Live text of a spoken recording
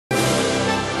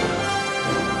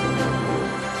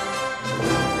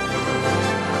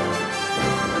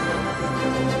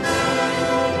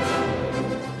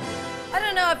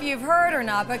you've heard or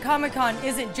not, but Comic-Con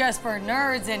isn't just for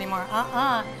nerds anymore.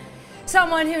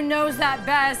 Someone who knows that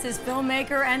best is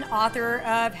filmmaker and author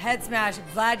of Headsmash,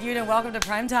 Vlad Yudin. Welcome to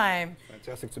PrimeTime.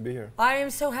 Fantastic to be here. I am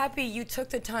so happy you took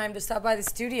the time to stop by the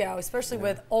studio, especially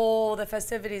with all the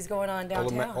festivities going on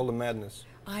downtown. All the madness.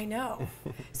 I know.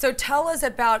 So tell us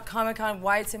about Comic-Con,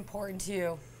 why it's important to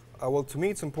you. Well, to me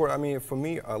it's important. I mean, for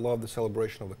me, I love the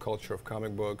celebration of the culture of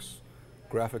comic books,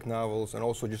 graphic novels, and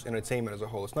also just entertainment as a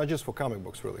whole. It's not just for comic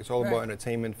books, really. It's all about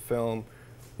entertainment, film,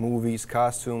 movies,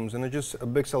 costumes, and it's just a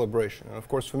big celebration. And of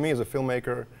course, for me as a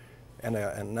filmmaker and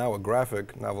now a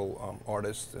graphic novel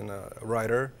artist and a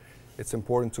writer, it's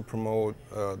important to promote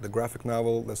the graphic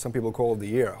novel that some people call the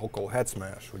year, called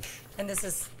Headsmash, which... And this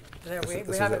is,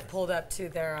 we have it pulled up too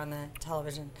there on the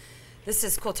television. This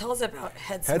is cool. Tell us about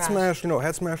Headsmash. Headsmash, you know,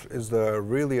 Headsmash is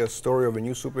really a story of a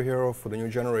new superhero for the new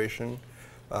generation.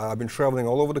 I've been traveling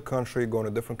all over the country, going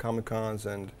to different Comic-Cons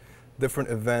and different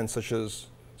events such as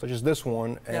this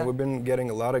one, and we've been getting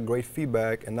a lot of great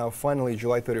feedback, and now finally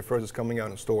July 31st is coming out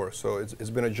in stores. So it's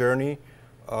been a journey.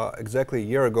 Exactly a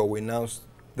year ago we announced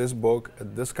this book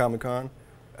at this Comic-Con,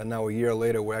 and now a year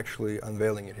later we're actually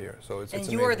unveiling it here. So it's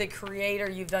you are the creator,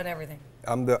 you've done everything.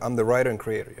 I'm the writer and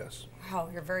creator, yes. Wow,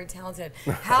 you're very talented.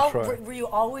 How were you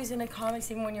always into comics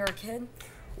even when you were a kid?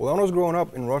 Well, when I was growing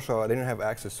up in Russia, I didn't have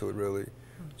access to it really.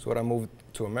 So when I moved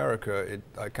to America,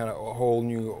 a whole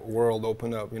new world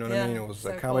opened up. You know what I mean? It was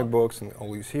so comic books and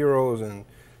all these heroes, and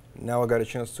now I got a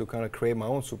chance to kind of create my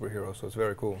own superhero. So it's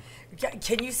very cool.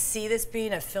 Can you see this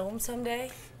being a film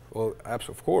someday? Well,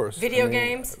 of course. Video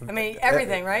games? I mean,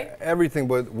 everything, right? Everything,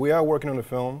 but we are working on the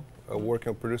film, working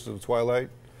on producers of Twilight,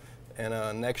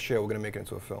 and next year we're going to make it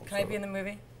into a film. Can I be in the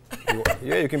movie?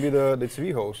 Yeah, you can be the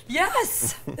TV host.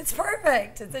 Yes, it's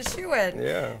perfect. It's a shoo-in.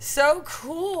 Yeah. So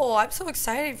cool. I'm so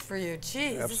excited for you.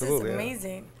 Jeez, absolutely, this is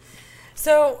amazing.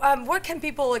 So what can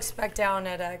people expect down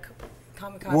at a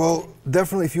Comic-Con? Well,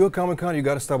 definitely, if you're at Comic-Con, you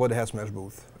got to stop by the Headsmash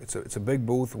booth. It's a big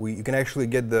booth. You can actually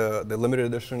get the limited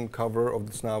edition cover of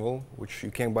this novel, which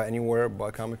you can't buy anywhere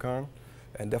but Comic-Con.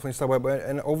 And definitely stop by.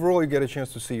 And overall, you get a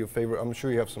chance to see your favorite. I'm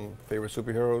sure you have some favorite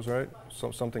superheroes, right?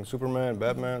 Something Superman,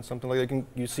 Batman, something like that.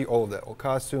 You see all of that. All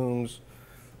costumes,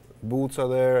 booths are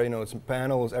there. You know, it's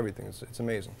panels, everything. It's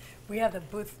amazing. We have the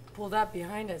booth pulled up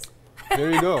behind us.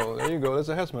 There you go. There you go. That's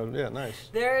a Headsmash. Yeah, nice.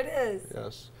 There it is.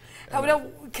 Yes.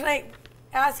 Can I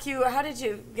ask you, how did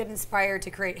you get inspired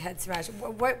to create Headsmash?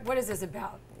 What is this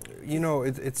about? You know,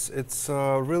 it's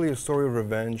really a story of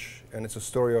revenge, and it's a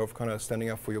story of kind of standing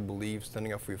up for your beliefs,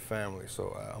 standing up for your family.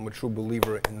 So I'm a true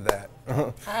believer in that.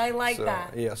 I like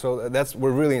that. Yeah, so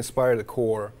we're really inspired the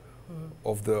core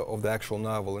of the actual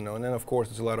novel, you know. And then of course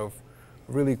there's a lot of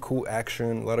really cool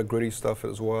action, a lot of gritty stuff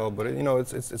as well. But you know,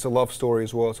 it's a love story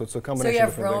as well. So it's a combination. So you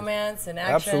have romance and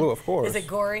action. Absolutely, of course. Is it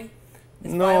gory?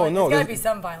 No. There's got to be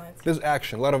some violence. There's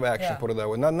action, a lot of action. Put it that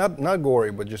way. Not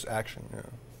gory, but just action. Yeah.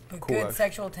 Cool good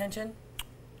sexual tension?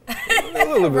 A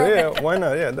little bit, yeah. Why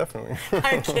not? Yeah, definitely.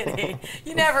 I'm kidding.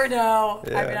 You never know.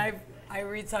 Yeah. I mean, I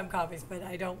read some copies, but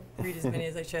I don't read as many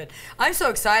as I should. I'm so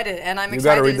excited, and I'm excited. You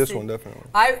got to read this one, definitely.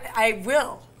 I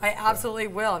will. I absolutely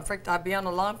will. In fact, I'll be on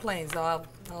a long plane, so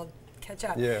I'll catch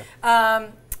up. Yeah.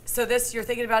 So you're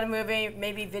thinking about a movie,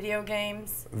 maybe video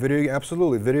games?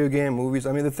 Absolutely. Video game, movies.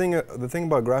 I mean, the thing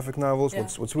about graphic novels,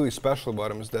 what's really special about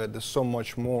them is that there's so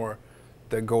much more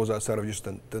that goes outside of just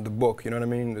the book, you know what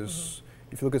I mean? There's,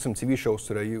 if you look at some TV shows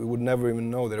today, you would never even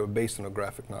know that they were based on a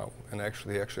graphic novel. And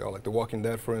actually are, like The Walking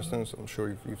Dead, for instance. I'm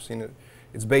sure you've seen it.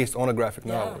 It's based on a graphic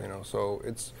novel, you know. So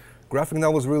graphic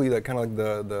novels really that kind of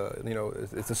like you know,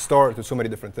 it's a start to so many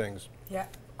different things. Yeah.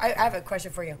 I have a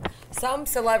question for you. Some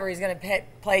celebrity is going to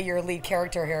play your lead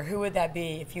character here. Who would that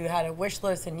be if you had a wish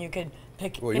list and you could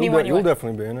pick anyone? You'll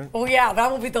definitely be in it. Oh yeah,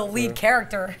 that will be the lead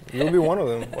character. You'll be one of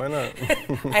them. Why not?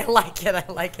 I like it. I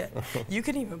like it. You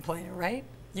could even play it, right?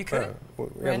 You could.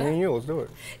 Yeah, me and you. Let's do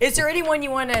it. Is there anyone you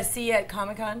want to see at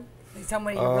Comic-Con? Like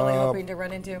somebody you're really hoping to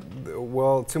run into?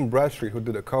 Well, Tim Bradstreet, who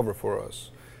did a cover for us.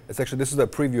 This is a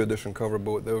preview edition cover,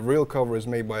 but the real cover is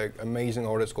made by an amazing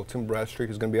artist called Tim Bradstreet.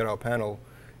 He's going to be at our panel.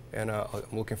 And I'm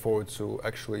looking forward to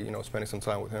actually, you know, spending some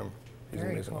time with him. He's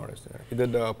an amazing artist. Yeah. He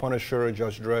did Punisher,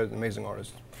 Judge Dredd, amazing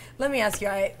artist. Let me ask you,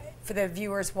 for the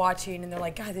viewers watching, and they're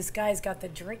like, God, this guy's got the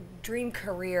dream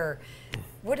career.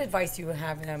 What advice do you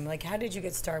have for them? Like, how did you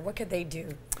get started? What could they do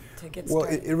to get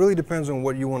started? Well, it really depends on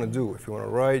what you want to do. If you want to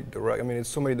write, direct, I mean, it's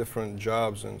so many different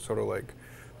jobs and sort of like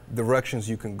directions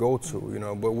you can go to, you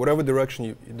know. But whatever direction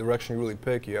you really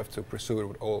pick, you have to pursue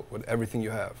it with everything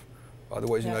you have.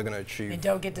 Otherwise, you're not going to achieve. And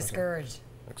don't get discouraged.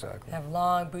 Exactly. Have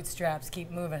long bootstraps, keep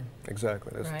moving.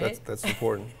 Exactly. Right? That's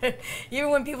important. Even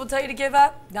when people tell you to give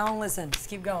up, don't listen. Just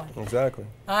keep going. Exactly.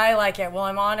 I like it. Well,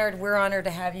 I'm honored. We're honored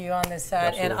to have you on this set.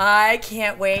 Absolutely. And I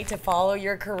can't wait to follow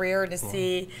your career to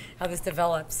see how this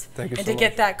develops. Thank you and so to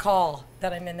get much. that call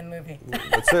that I'm in the movie.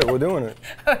 That's it. We're doing it.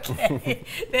 Okay.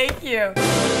 Thank you.